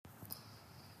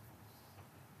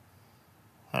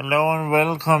Hello and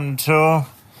welcome to.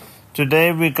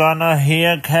 Today we're gonna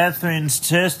hear Catherine's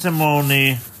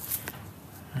testimony,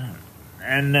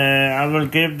 and I will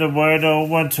give the word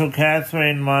over to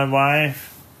Catherine, my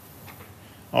wife,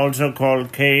 also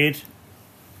called Kate.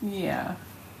 Yeah.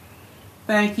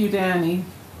 Thank you, Danny,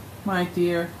 my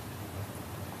dear.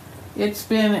 It's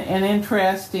been an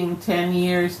interesting 10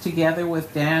 years together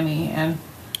with Danny, and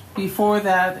before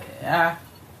that,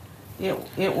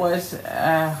 it was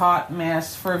a hot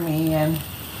mess for me, and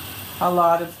a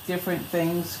lot of different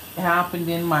things happened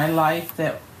in my life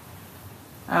that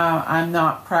I'm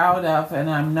not proud of, and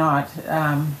I'm not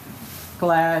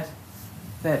glad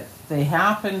that they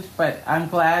happened, but I'm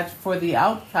glad for the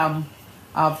outcome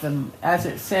of them. As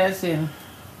it says in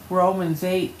Romans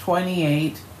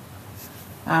 8:28,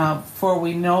 for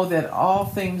we know that all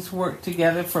things work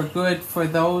together for good for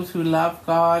those who love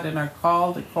God and are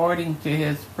called according to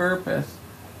His purpose.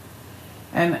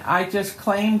 And I just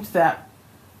claimed that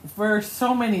verse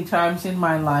so many times in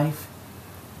my life.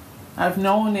 I've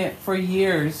known it for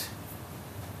years,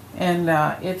 and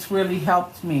it's really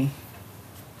helped me,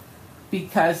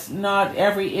 because not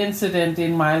every incident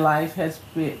in my life has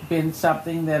been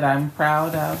something that I'm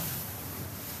proud of.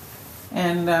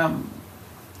 And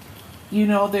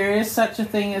there is such a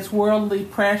thing as worldly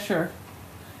pressure.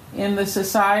 In the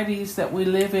societies that we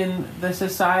live in, the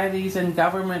societies and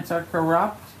governments are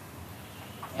corrupt,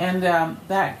 and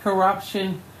that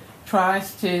corruption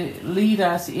tries to lead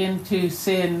us into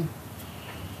sin.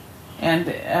 And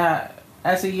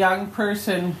as a young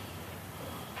person,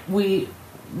 we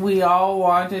all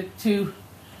wanted to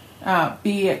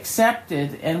be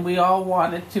accepted, and we all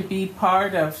wanted to be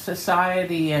part of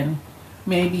society and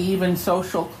maybe even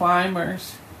social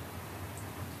climbers.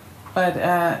 But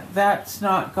that's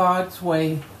not God's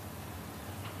way.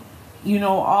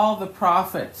 All the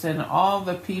prophets and all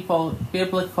the people,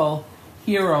 biblical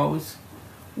heroes,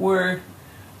 were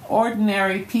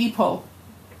ordinary people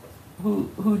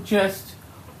who just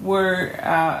were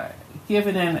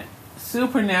given a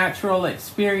supernatural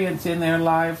experience in their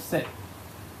lives that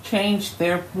changed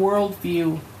their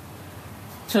worldview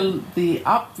to the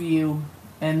up view,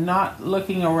 and not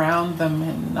looking around them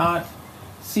and not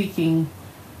seeking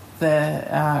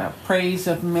the praise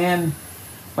of men,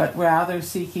 but rather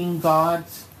seeking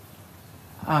God's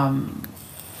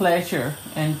pleasure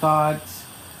and God's,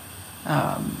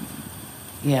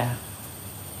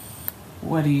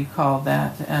 what do you call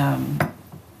that?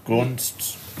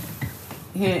 Gunst.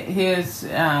 His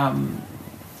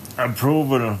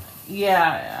approval.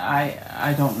 Yeah,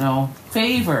 I don't know.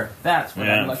 Favor, that's what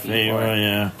I'm looking for.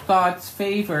 Yeah. God's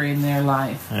favor in their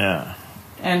life. Yeah.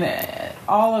 And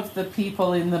all of the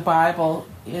people in the Bible,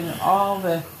 in all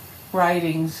the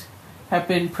writings, have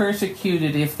been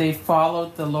persecuted if they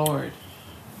followed the Lord.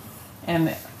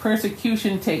 And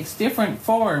persecution takes different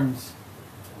forms.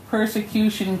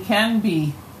 Persecution can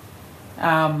be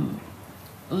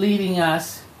leading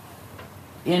us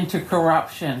into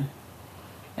corruption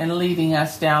and leading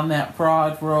us down that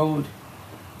broad road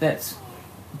that's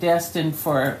destined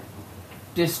for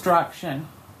destruction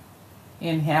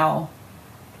in hell,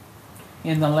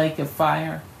 in the lake of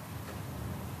fire.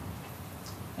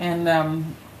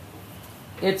 And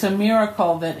it's a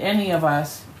miracle that any of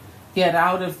us get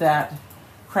out of that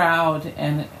crowd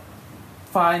and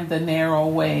find the narrow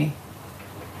way.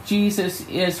 Jesus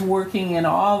is working in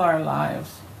all our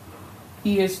lives.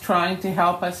 He is trying to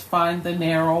help us find the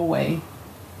narrow way.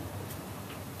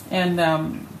 And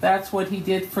that's what He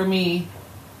did for me.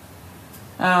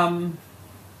 In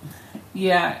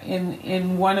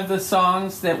one of the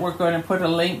songs that we're going to put a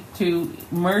link to,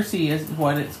 Mercy is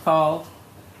what it's called.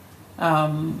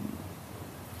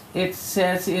 It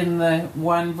says in the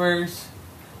one verse,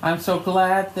 I'm so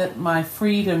glad that my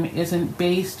freedom isn't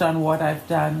based on what I've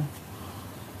done,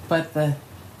 but the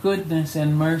goodness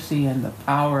and mercy and the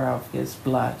power of His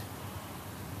blood.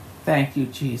 Thank you,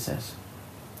 Jesus,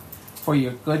 for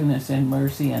your goodness and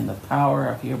mercy and the power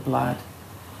of your blood.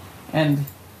 And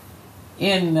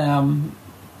in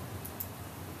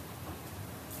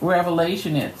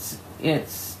Revelation,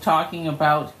 it's talking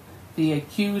about the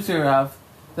accuser of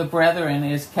the brethren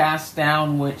is cast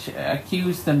down, which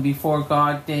accused them before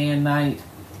God day and night.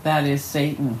 That is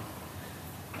Satan.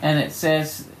 And it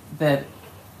says that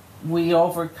we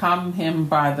overcome him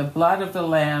by the blood of the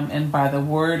Lamb and by the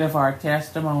word of our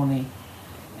testimony.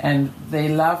 And they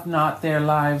love not their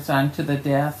lives unto the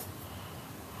death.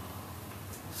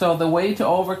 So the way to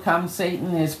overcome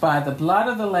Satan is by the blood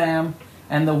of the Lamb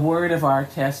and the word of our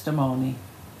testimony.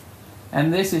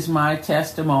 And this is my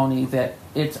testimony, that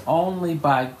it's only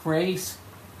by grace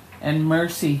and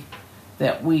mercy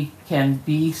that we can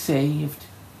be saved.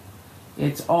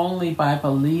 It's only by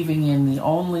believing in the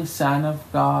only Son of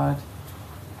God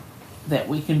that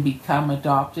we can become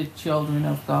adopted children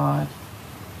of God.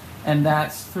 And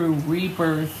that's through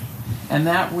rebirth. And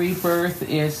that rebirth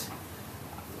is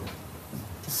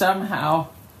somehow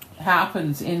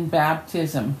happens in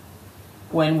baptism.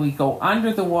 When we go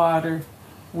under the water,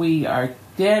 we are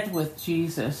dead with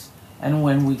Jesus. And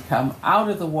when we come out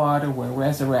of the water, we're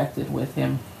resurrected with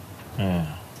him.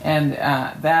 And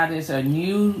that is a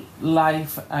new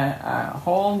life, a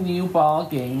whole new ball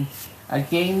game, a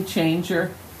game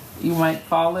changer, you might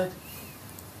call it,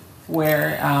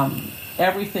 where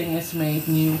everything is made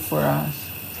new for us.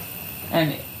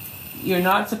 And you're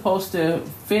not supposed to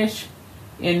fish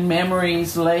in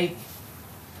memory's lake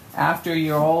after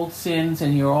your old sins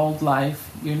and your old life.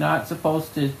 You're not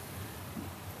supposed to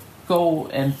go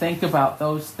and think about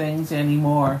those things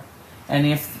anymore. And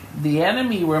if the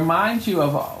enemy reminds you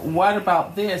of, what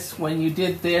about this, when you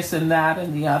did this and that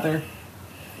and the other,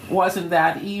 wasn't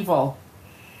that evil?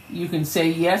 You can say,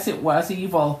 yes, it was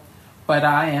evil, but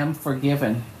I am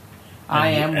forgiven. I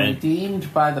am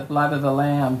redeemed by the blood of the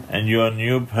Lamb. And you're a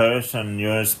new person,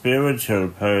 you're a spiritual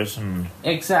person.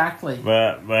 Exactly.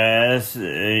 Whereas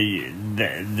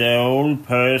the old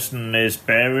person is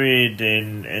buried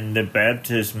in the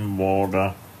baptism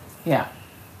water. Yeah.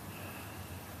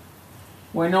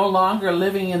 We're no longer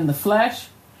living in the flesh,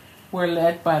 we're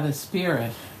led by the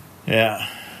Spirit. Yeah.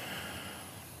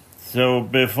 So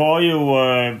before you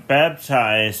were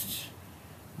baptized,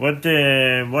 what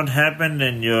happened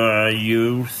in your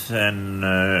youth and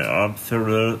up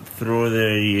through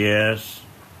the years?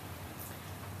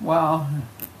 Well,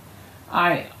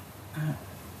 I,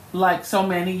 like so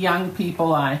many young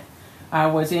people, I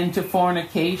was into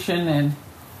fornication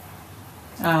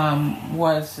and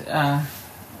was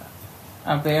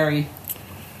a very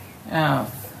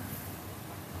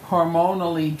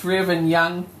hormonally driven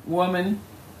young woman,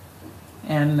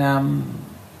 and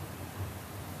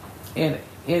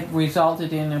it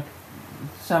resulted in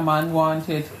some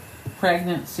unwanted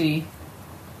pregnancy,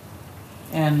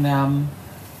 and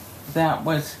that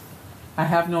was, I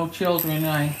have no children.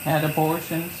 I had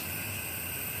abortions,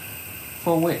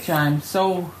 for which I'm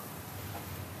so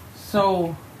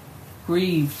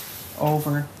grieved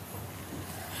over.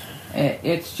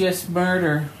 It's just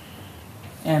murder,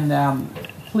 and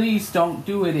please don't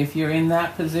do it if you're in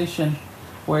that position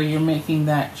where you're making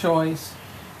that choice.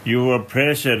 You were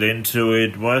pressured into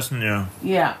it, wasn't you?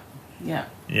 Yeah.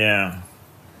 Yeah.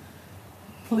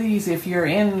 Please, if you're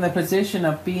in the position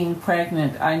of being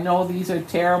pregnant, I know these are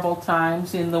terrible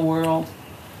times in the world,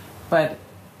 but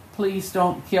please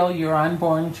don't kill your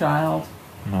unborn child.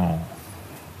 No.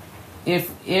 If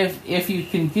you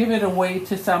can give it away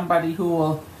to somebody who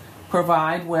will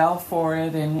provide well for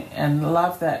it and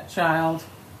love that child,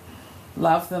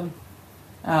 love them,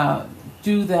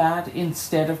 do that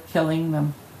instead of killing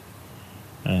them.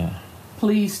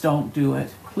 Please don't do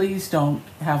it. Please don't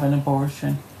have an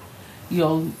abortion.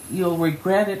 You'll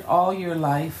regret it all your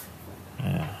life.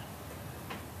 Yeah.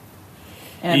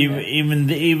 And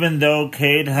even though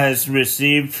Kate has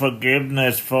received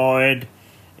forgiveness for it,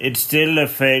 it still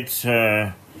affects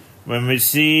her. When we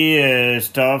see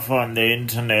stuff on the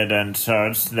internet and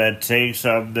such that takes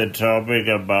up the topic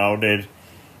about it,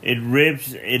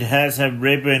 it has a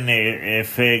ripping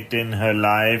effect in her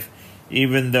life,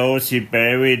 even though she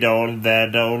buried all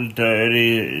that old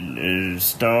dirty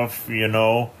stuff, you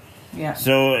know. Yeah.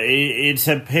 So it's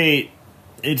a pain.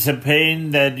 It's a pain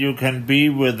that you can be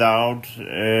without.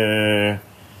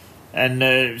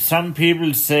 And some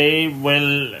people say,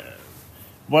 well,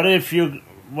 what if you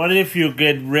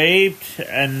get raped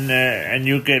and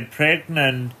you get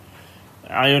pregnant?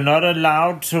 Are you not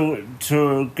allowed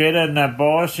to get an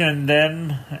abortion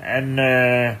then?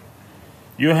 And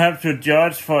you have to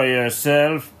judge for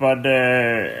yourself. But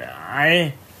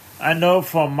I know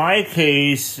for my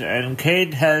case, and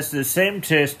Kate has the same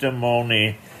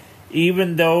testimony,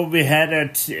 even though we had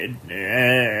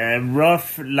a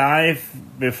rough life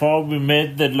before we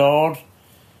met the Lord,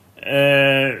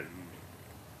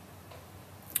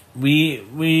 we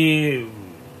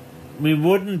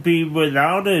wouldn't be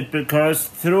without it, because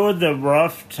through the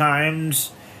rough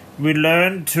times we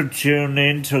learned to tune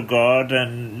into God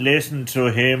and listen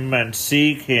to Him and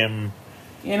seek Him.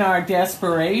 In our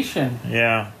desperation.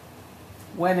 Yeah.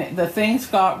 When the things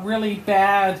got really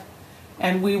bad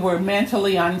and we were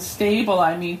mentally unstable.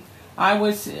 I mean, I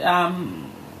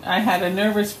had a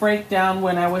nervous breakdown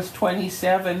when I was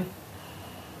 27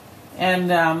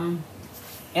 and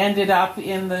ended up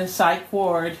in the psych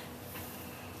ward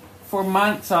for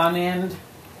months on end.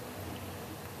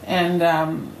 And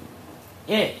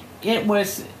it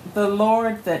was the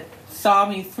Lord that saw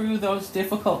me through those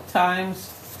difficult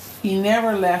times. He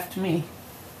never left me.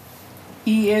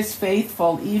 He is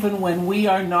faithful even when we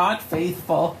are not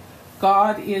faithful.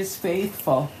 God is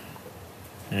faithful.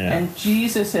 Yeah. And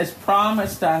Jesus has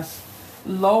promised us,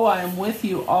 "Lo, I am with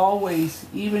you always,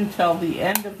 even till the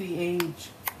end of the age."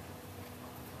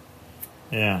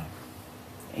 Yeah.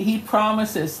 He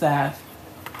promises that.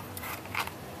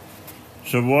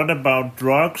 So what about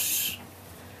drugs?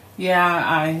 Yeah,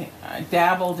 I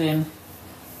dabbled in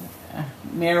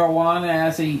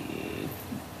marijuana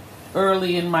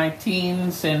early in my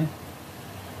teens, and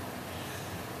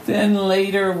then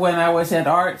later when I was at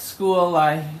art school,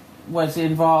 I was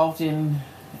involved in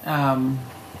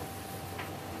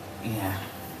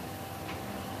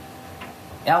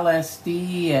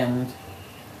LSD and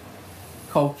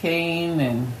cocaine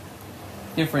and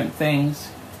different things,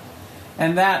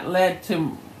 and that led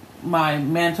to my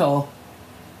mental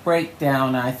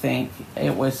breakdown. I think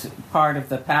it was part of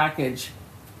the package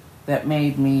that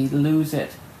made me lose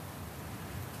it.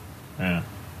 Yeah.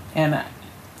 And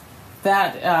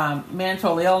that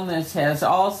mental illness has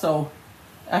also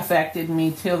affected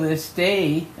me till this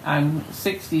day. I'm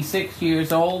 66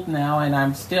 years old now, and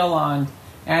I'm still on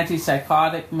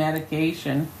antipsychotic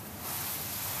medication.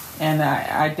 And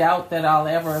I doubt that I'll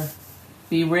ever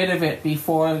be rid of it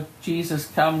before Jesus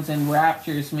comes and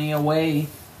raptures me away.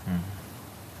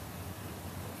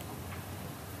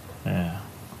 Yeah.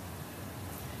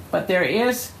 But there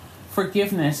is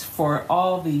forgiveness for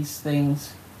all these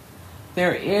things.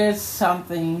 There is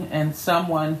something and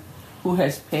someone who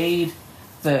has paid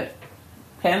the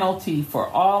penalty for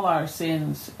all our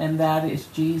sins, and that is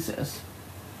Jesus.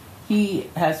 He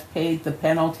has paid the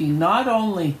penalty not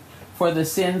only for the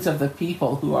sins of the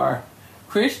people who are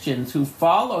Christians, who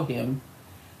follow him,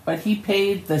 but he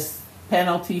paid the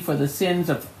penalty for the sins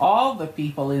of all the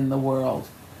people in the world,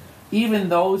 even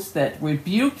those that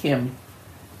rebuke him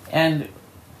and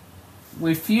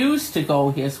refuse to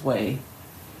go his way.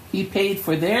 He paid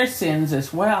for their sins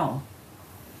as well.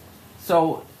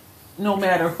 So no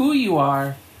matter who you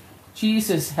are,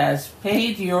 Jesus has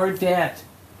paid your debt.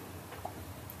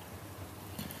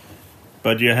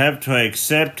 But you have to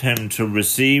accept him to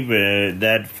receive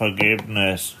that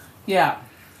forgiveness. Yeah.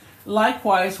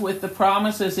 Likewise with the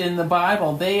promises in the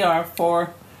Bible, they are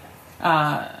for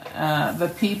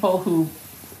the people who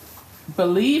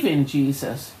believe in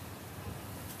Jesus.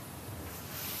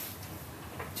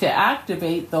 To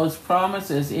activate those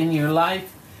promises in your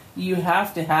life, you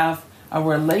have to have a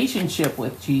relationship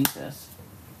with Jesus.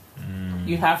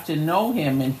 You have to know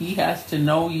him, and he has to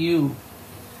know you.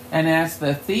 And as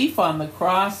the thief on the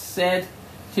cross said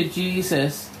to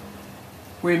Jesus,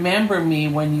 "Remember me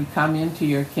when you come into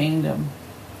your kingdom."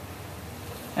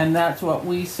 And that's what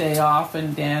we say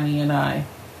often, Danny and I.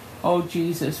 "Oh,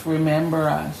 Jesus, remember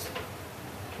us."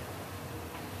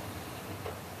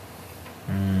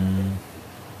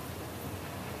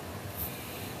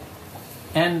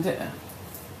 And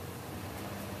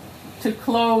to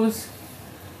close,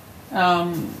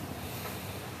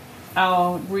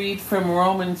 I'll read from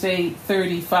Romans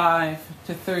 8:35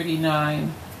 to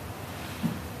 39.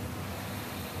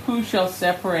 "Who shall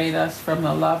separate us from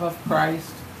the love of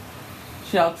Christ?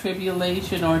 Shall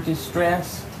tribulation or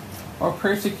distress, or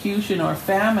persecution or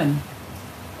famine,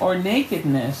 or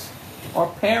nakedness, or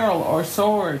peril or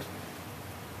sword?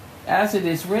 As it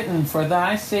is written, for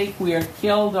thy sake we are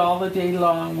killed all the day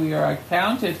long, we are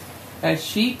accounted as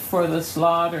sheep for the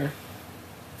slaughter.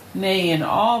 Nay, in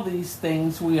all these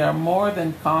things we are more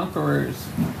than conquerors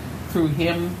through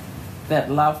him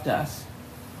that loved us.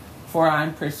 For I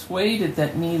am persuaded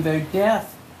that neither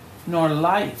death, nor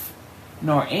life,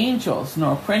 nor angels,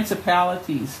 nor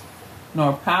principalities,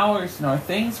 nor powers, nor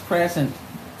things present,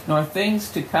 nor things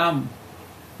to come,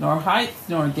 nor height,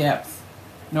 nor depth,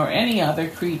 nor any other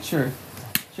creature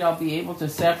shall be able to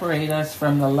separate us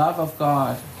from the love of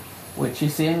God, which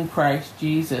is in Christ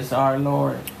Jesus our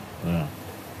Lord." Yeah.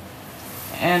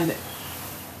 And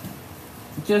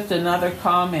just another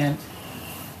comment.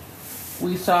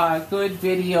 We saw a good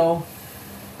video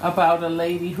about a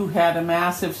lady who had a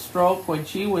massive stroke when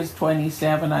she was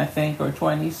 27, I think, or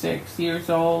 26 years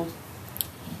old.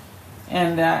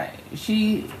 And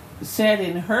she said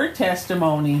in her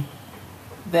testimony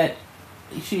that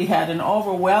she had an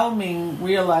overwhelming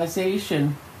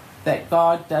realization that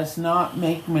God does not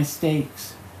make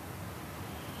mistakes.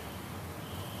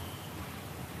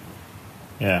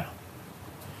 Yeah.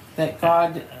 That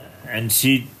God And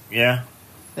she, yeah.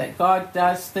 that God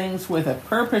does things with a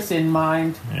purpose in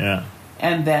mind, Yeah.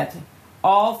 and that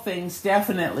all things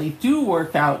definitely do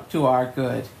work out to our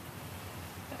good.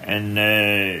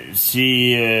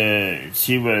 she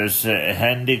was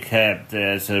handicapped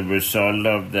as a result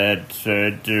of that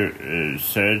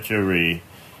surgery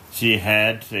she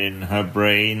had in her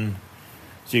brain.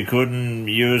 She couldn't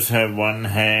use her one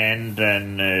hand,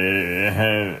 and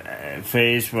her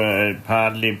face was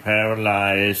partly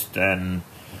paralyzed, and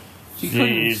She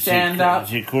couldn't stand up.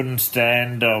 She couldn't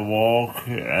stand or walk,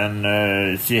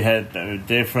 and she had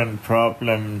different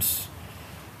problems.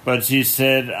 But she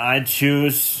said, I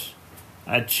choose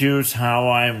how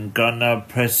I'm gonna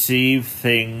perceive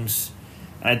things.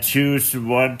 I choose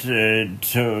what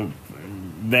to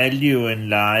value in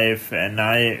life, and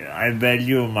I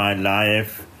value my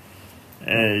life.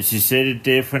 She said it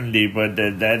differently, but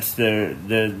that's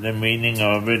the meaning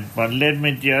of it. But let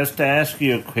me just ask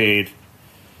you, Kate.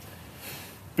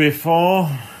 Before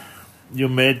you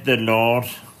met the Lord,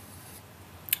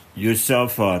 you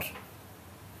suffered.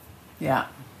 Yeah.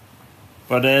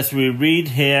 But as we read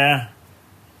here,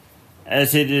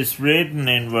 as it is written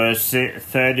in verse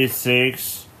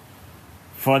 36,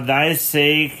 for thy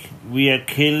sake we are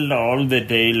killed all the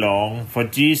day long. For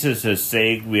Jesus'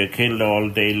 sake we are killed all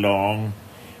day long.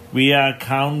 We are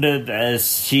counted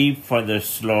as sheep for the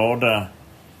slaughter.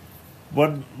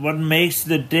 What makes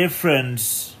the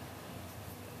difference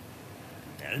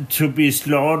to be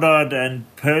slaughtered and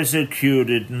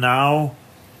persecuted now,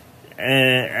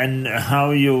 and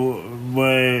how you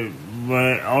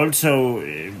were also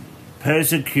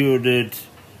persecuted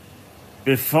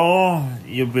before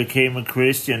you became a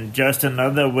Christian, just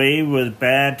another way with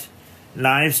bad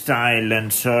lifestyle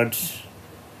and such?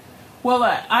 Well,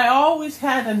 I always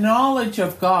had a knowledge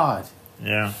of God.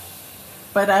 Yeah.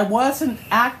 But I wasn't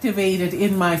activated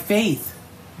in my faith.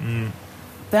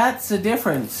 That's the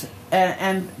difference.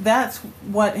 And that's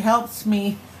what helps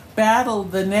me battle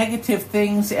the negative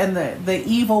things and the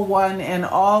evil one and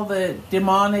all the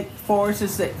demonic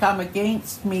forces that come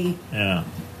against me. Yeah.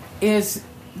 Is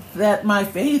that my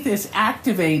faith is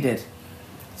activated.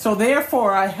 So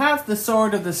therefore I have the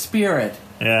sword of the Spirit.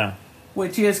 Yeah.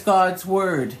 Which is God's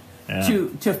word. Yeah.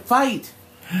 To fight.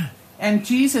 And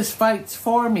Jesus fights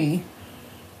for me.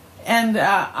 And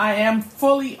I am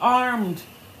fully armed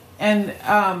and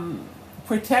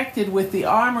protected with the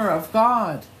armor of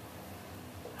God.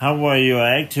 How were you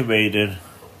activated?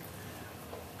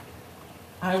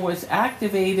 I was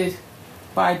activated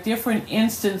by different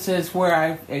instances where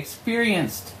I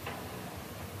experienced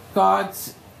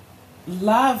God's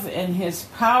love and His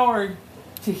power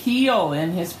to heal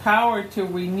and His power to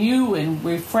renew and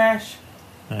refresh.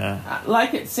 Yeah.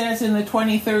 Like it says in the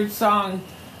 23rd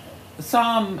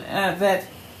Psalm that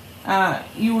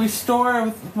you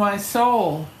restore my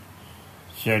soul.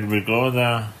 Shall we go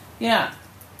there? Yeah.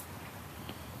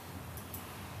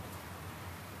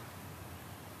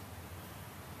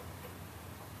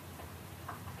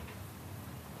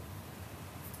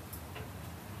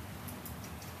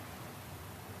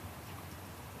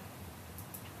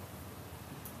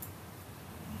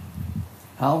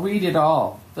 I'll read it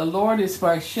all. The Lord is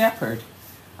my shepherd,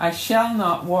 I shall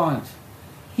not want.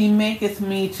 He maketh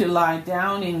me to lie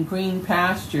down in green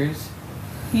pastures.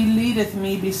 He leadeth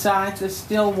me beside the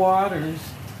still waters.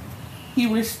 He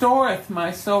restoreth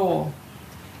my soul.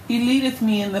 He leadeth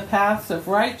me in the paths of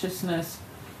righteousness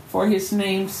for His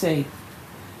name's sake.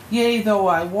 Yea, though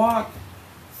I walk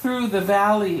through the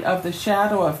valley of the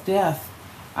shadow of death,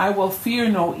 I will fear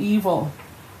no evil,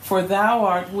 for Thou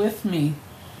art with me,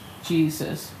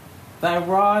 Jesus. Thy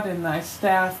rod and Thy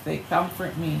staff, they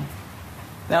comfort me.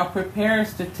 Thou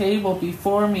preparest a table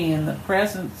before me in the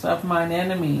presence of mine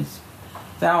enemies.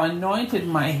 Thou anointed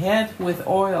my head with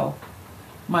oil.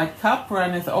 My cup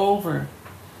runneth over.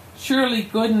 Surely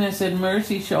goodness and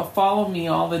mercy shall follow me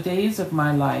all the days of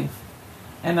my life,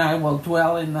 and I will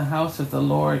dwell in the house of the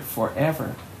Lord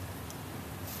forever.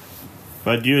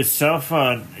 But you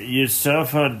suffered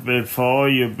before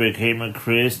you became a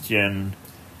Christian,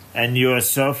 and you are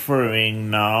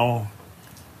suffering now.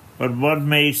 But what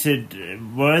makes it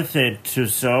worth it to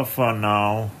suffer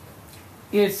now?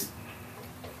 It's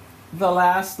the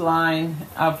last line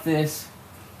of this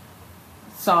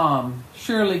psalm.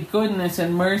 Surely goodness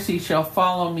and mercy shall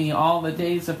follow me all the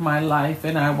days of my life,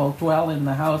 and I will dwell in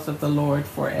the house of the Lord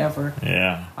forever.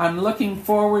 Yeah. I'm looking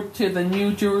forward to the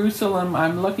New Jerusalem.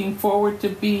 I'm looking forward to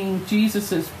being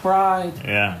Jesus' bride.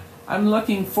 Yeah. I'm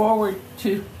looking forward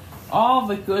to all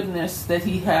the goodness that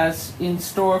He has in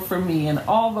store for me and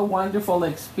all the wonderful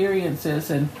experiences,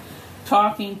 and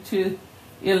talking to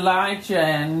Elijah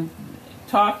and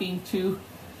talking to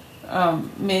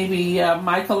maybe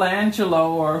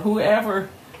Michelangelo or whoever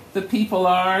the people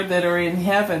are that are in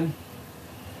heaven,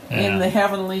 in the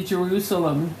heavenly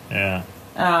Jerusalem. Yeah.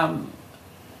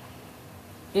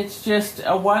 it's just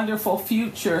a wonderful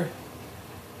future.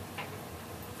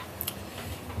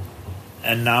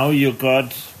 And now you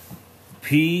got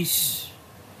peace,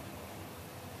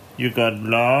 you got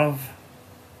love,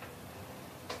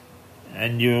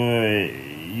 and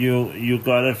you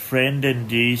got a friend in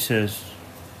Jesus.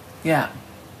 Yeah.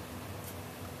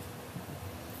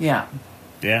 Yeah.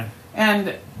 Yeah.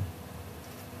 And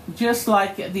just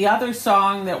like the other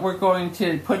song that we're going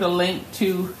to put a link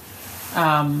to,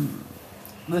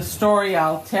 The Story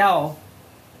I'll Tell,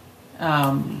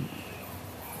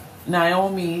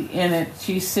 Naomi in it,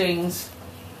 she sings,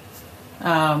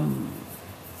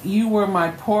 you were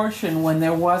my portion when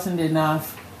there wasn't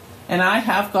enough. And I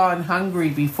have gone hungry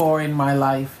before in my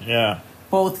life. Yeah.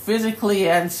 Both physically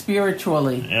and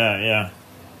spiritually. Yeah.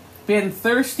 Been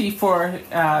thirsty for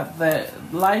the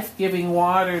life-giving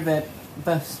water that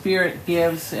the Spirit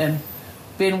gives, and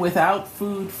been without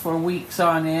food for weeks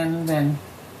on end, and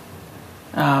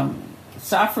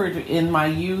suffered in my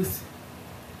youth.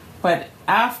 But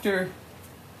after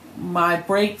my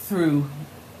breakthrough,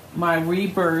 my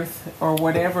rebirth, or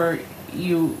whatever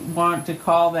you want to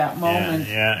call that moment,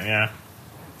 Yeah.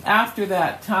 after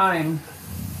that time,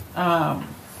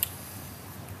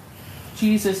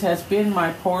 Jesus has been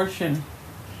my portion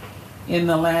in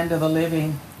the land of the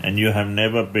living. And you have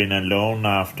never been alone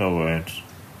afterwards.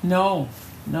 No.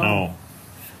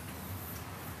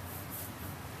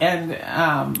 And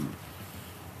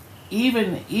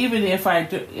even if I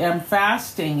am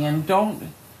fasting and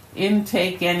don't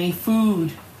intake any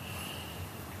food,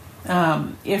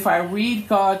 if I read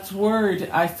God's word,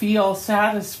 I feel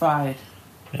satisfied.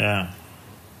 Yeah.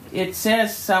 It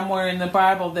says somewhere in the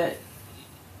Bible that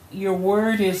your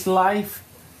word is life,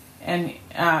 and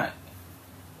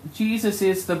Jesus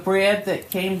is the bread that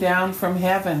came down from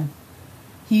heaven.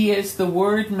 He is the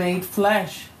Word made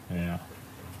flesh. Yeah.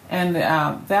 And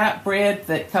that bread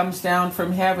that comes down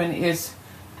from heaven is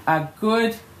a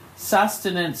good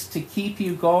sustenance to keep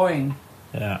you going.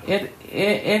 Yeah.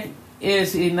 It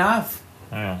is enough.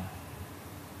 Yeah.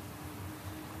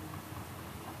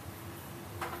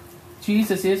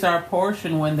 Jesus is our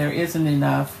portion when there isn't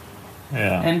enough.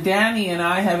 Yeah. And Danny and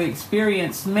I have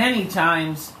experienced many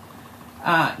times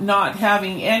not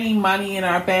having any money in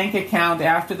our bank account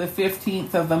after the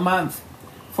 15th of the month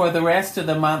for the rest of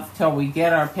the month till we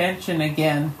get our pension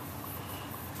again.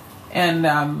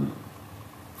 And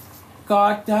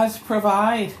God does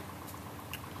provide.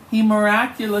 He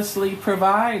miraculously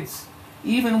provides,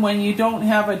 even when you don't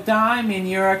have a dime in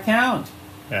your account.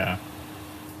 Yeah.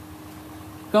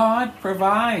 God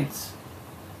provides.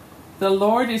 The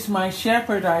Lord is my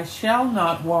shepherd, I shall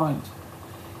not want.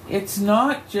 It's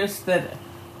not just that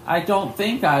I don't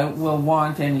think I will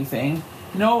want anything.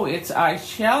 No, it's I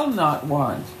shall not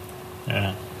want.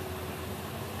 Yeah.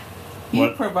 He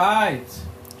provides.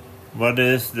 What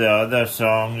is the other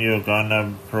song you're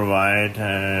gonna provide?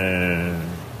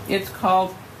 It's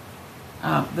called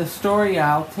The Story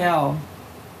I'll Tell.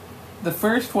 The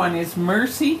first one is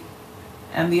Mercy,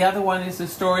 and the other one is The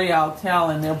Story I'll Tell,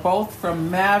 and they're both from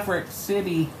Maverick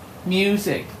City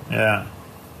Music. Yeah.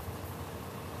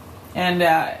 And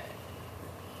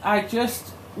I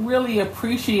just really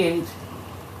appreciate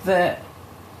the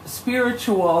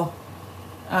spiritual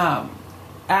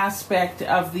aspect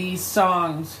of these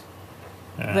songs.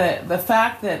 Yeah. The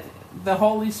fact that the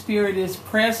Holy Spirit is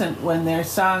present when they're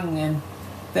sung, and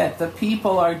that the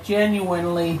people are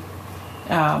genuinely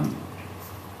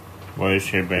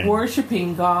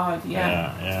worshiping God.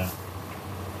 Yeah,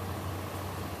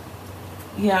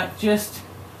 just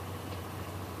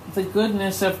the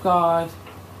goodness of God.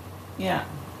 Yeah.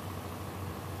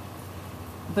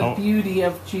 The beauty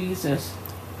of Jesus.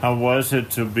 How was it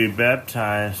to be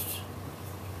baptized?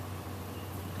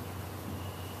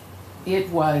 It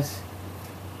was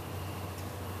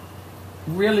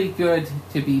really good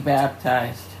to be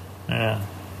baptized. Yeah.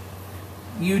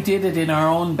 You did it in our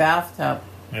own bathtub.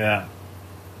 Yeah.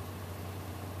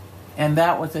 And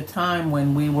that was a time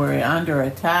when we were under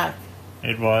attack.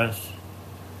 It was.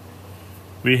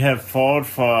 We have fought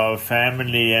for our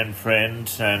family and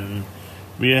friends, and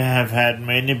we have had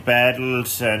many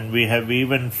battles, and we have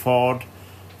even fought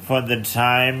for the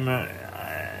time.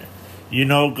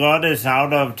 God is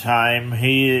out of time.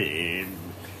 He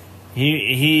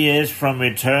is from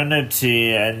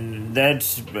eternity, and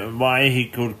that's why he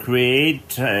could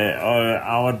create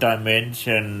our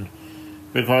dimension,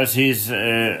 because he's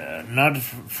not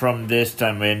from this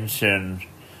dimension.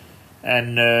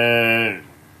 And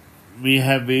we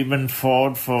have even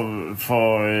fought for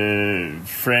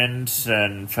friends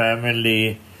and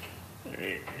family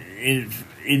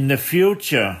in the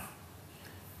future.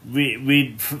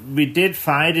 we did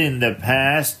fight in the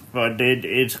past, but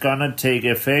it's gonna take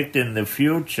effect in the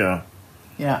future.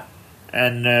 Yeah.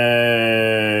 And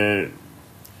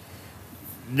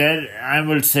that, I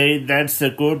will say, that's the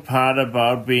good part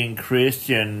about being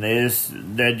Christian, is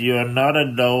that you're not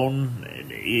alone,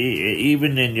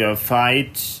 even in your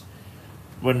fights.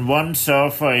 When one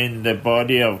suffer in the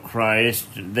body of Christ,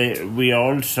 we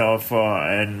all suffer,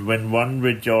 and when one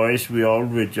rejoice, we all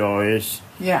rejoice.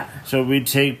 Yeah. So we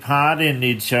take part in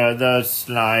each other's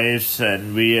lives,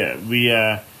 and we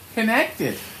are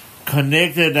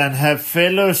connected and have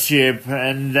fellowship,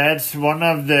 and that's one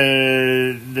of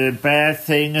the bad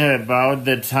thing about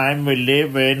the time we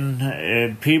live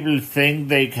in. People think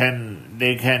they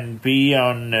can be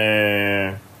on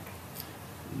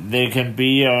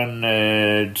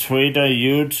Twitter,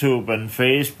 YouTube, and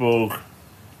Facebook.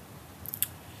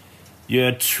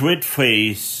 Your twit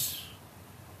face.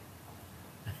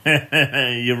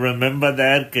 You remember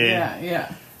that game?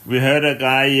 Yeah. We heard a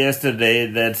guy yesterday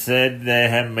that said they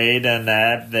have made an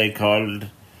app they called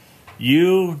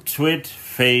Twit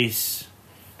Face,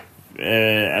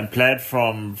 a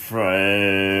platform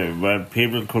where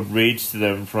people could reach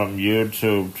them from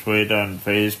YouTube, Twitter, and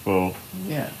Facebook.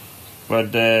 Yeah.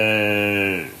 But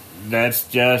that's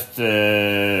just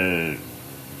the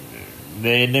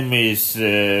enemy's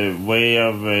way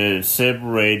of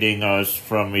separating us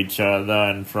from each other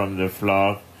and from the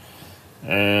flock.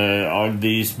 All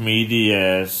these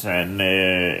medias, and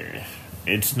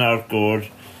it's not good.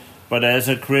 But as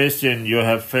a Christian, you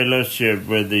have fellowship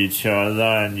with each other,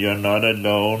 and you're not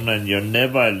alone, and you're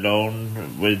never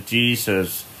alone with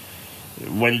Jesus.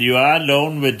 Well, you are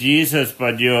alone with Jesus,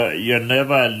 but you're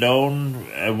never alone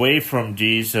away from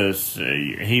Jesus.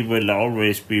 He will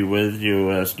always be with you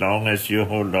as long as you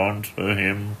hold on to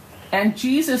him. And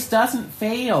Jesus doesn't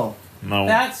fail. No.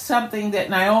 That's something that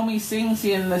Naomi sings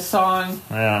in the song,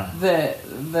 Yeah.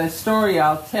 the story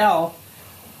I'll tell,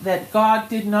 that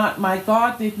my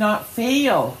God did not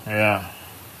fail. Yeah.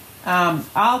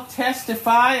 I'll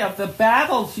testify of the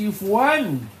battles you've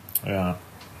won. Yeah.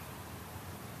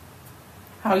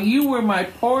 How you were my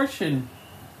portion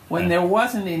when there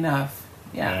wasn't enough.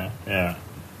 Yeah.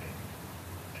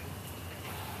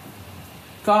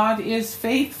 God is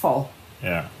faithful.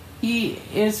 Yeah. He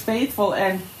is faithful,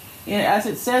 and as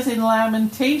it says in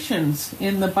Lamentations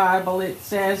in the Bible, it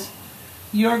says,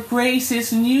 your grace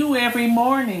is new every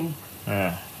morning.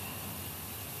 Yeah.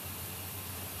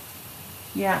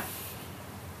 Yeah.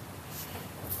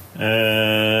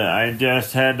 I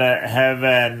just have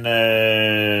an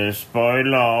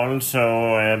spoiler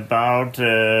also about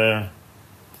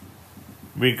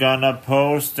we're gonna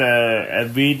post a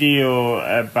video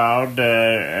about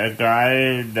a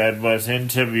guy that was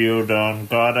interviewed on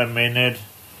Got a Minute.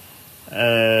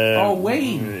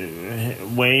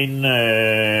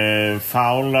 Wayne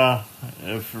Fowler,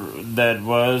 that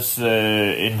was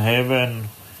in heaven.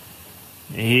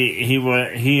 He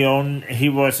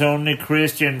was only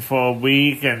Christian for a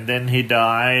week, and then he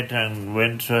died and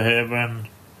went to heaven.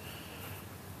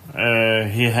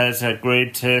 He has a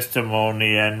great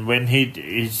testimony, and when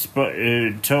he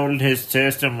told his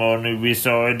testimony, we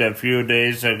saw it a few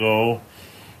days ago.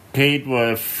 Kate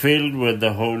was filled with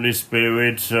the Holy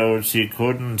Spirit, so she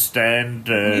couldn't stand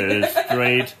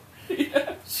straight.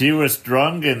 Yeah. She was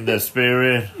drunk in the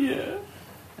Spirit. Yeah.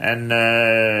 And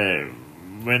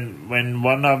when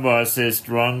one of us is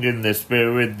drunk in the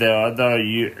Spirit, the other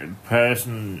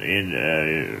person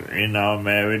in our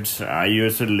marriage are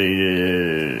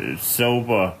usually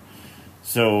sober.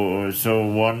 So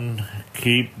one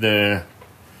keep the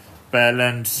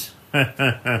balance.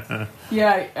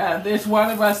 There's one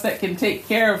of us that can take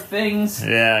care of things.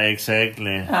 Yeah,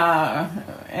 exactly.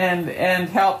 And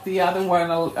help the other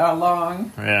one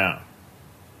along. Yeah.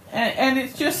 And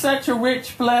it's just such a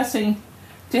rich blessing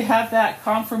to have that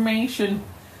confirmation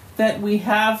that we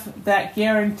have that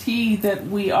guarantee that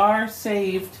we are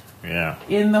saved. Yeah.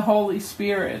 In the Holy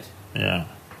Spirit. Yeah.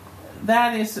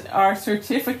 That is our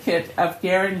certificate of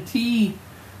guarantee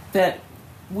that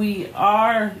we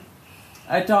are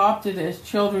adopted as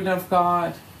children of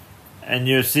God. And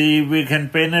you see, we can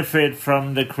benefit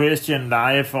from the Christian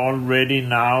life already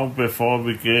now before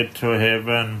we get to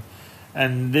heaven.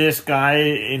 And this guy,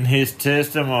 in his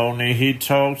testimony, he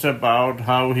talks about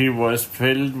how he was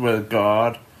filled with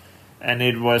God, and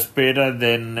it was better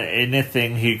than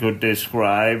anything he could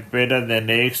describe, better than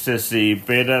ecstasy,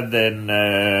 better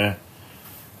than...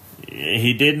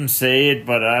 he didn't say it,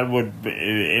 but I would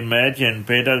imagine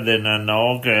better than an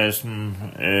orgasm,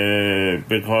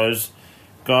 because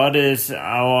God is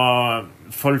our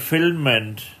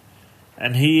fulfillment,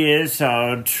 And he is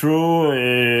our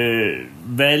true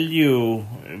value,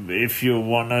 if you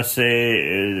want to say,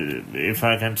 if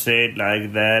I can say it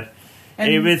like that.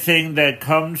 And Everything that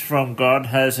comes from God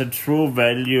has a true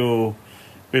value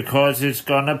because it's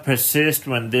going to persist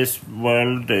when this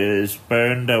world is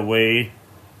burned away.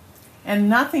 and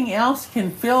nothing else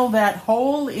can fill that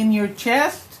hole in your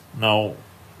chest, No.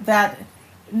 that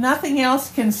nothing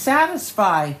else can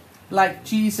satisfy like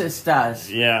Jesus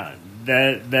does. Yeah,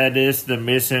 that is the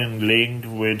missing link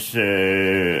which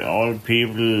all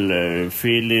people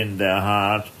feel in their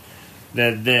heart,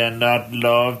 that they are not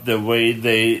loved the way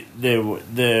they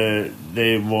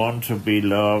want to be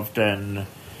loved. And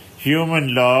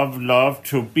human love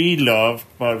to be loved,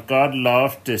 but God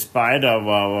loved despite of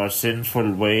our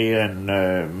sinful way and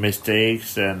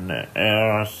mistakes and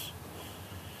errors.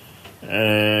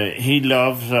 He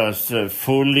loves us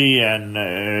fully,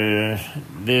 and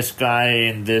this guy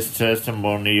in this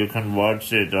testimony, you can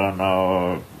watch it on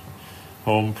our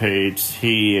homepage.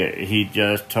 He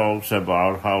just talks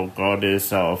about how God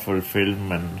is our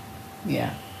fulfillment.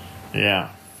 Yeah. Yeah,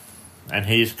 and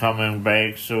he's coming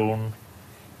back soon.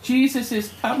 Jesus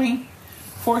is coming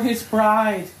for his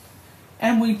bride,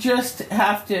 and we just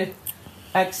have to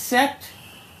accept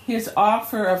his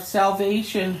offer of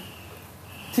salvation.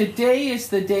 Today is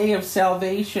the day of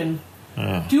salvation.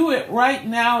 Do it right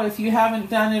now if you haven't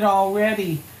done it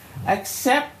already.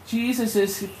 Accept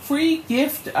Jesus' free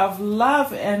gift of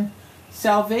love and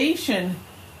salvation,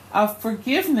 of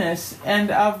forgiveness, and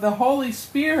of the Holy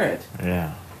Spirit.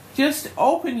 Yeah. Just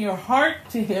open your heart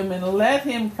to him and let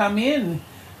him come in.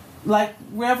 Like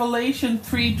Revelation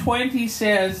 3:20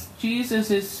 says,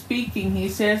 Jesus is speaking. He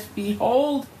says,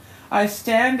 "Behold, I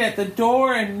stand at the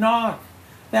door and knock."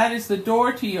 That is the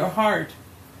door to your heart.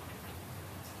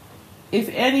 "If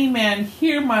any man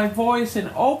hear my voice and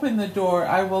open the door,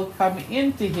 I will come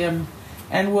into him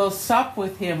and will sup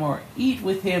with him," or eat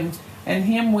with him, "and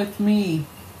him with me."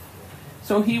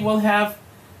 So he will have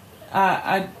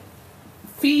a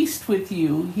feast with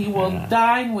you. He will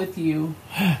dine with you.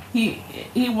 He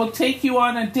will take you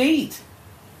on a date.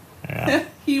 Yeah.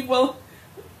 He will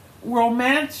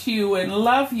romance you and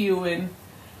love you and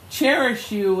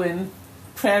cherish you and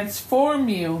transform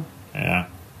you. Yeah.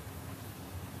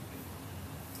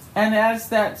 And as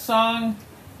that song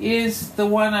is the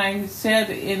one I said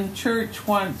in church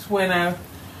once when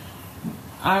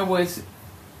I was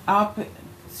up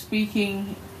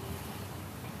speaking,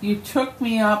 "You took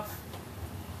me up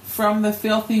from the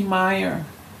filthy mire,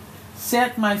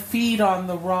 set my feet on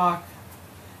the rock.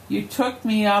 You took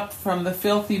me up from the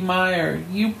filthy mire.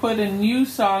 You put a new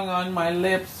song on my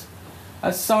lips,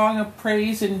 a song of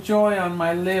praise and joy on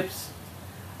my lips.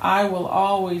 I will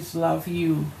always love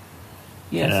you."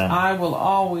 Yes, Yeah. I will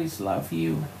always love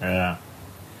you. Yeah.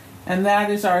 And that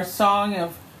is our song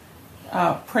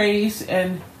of praise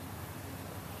and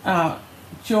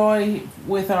joy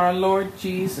with our Lord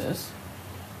Jesus.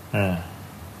 Yeah.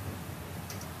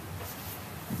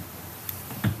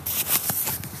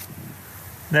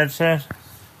 That's it.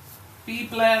 Be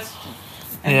blessed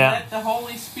and Yeah. let the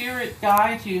Holy Spirit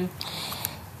guide you.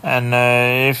 And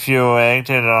if you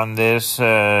acted on this,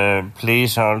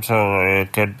 please also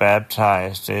get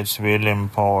baptized. It's really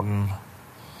important.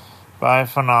 Bye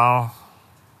for now.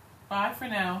 Bye for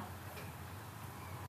now.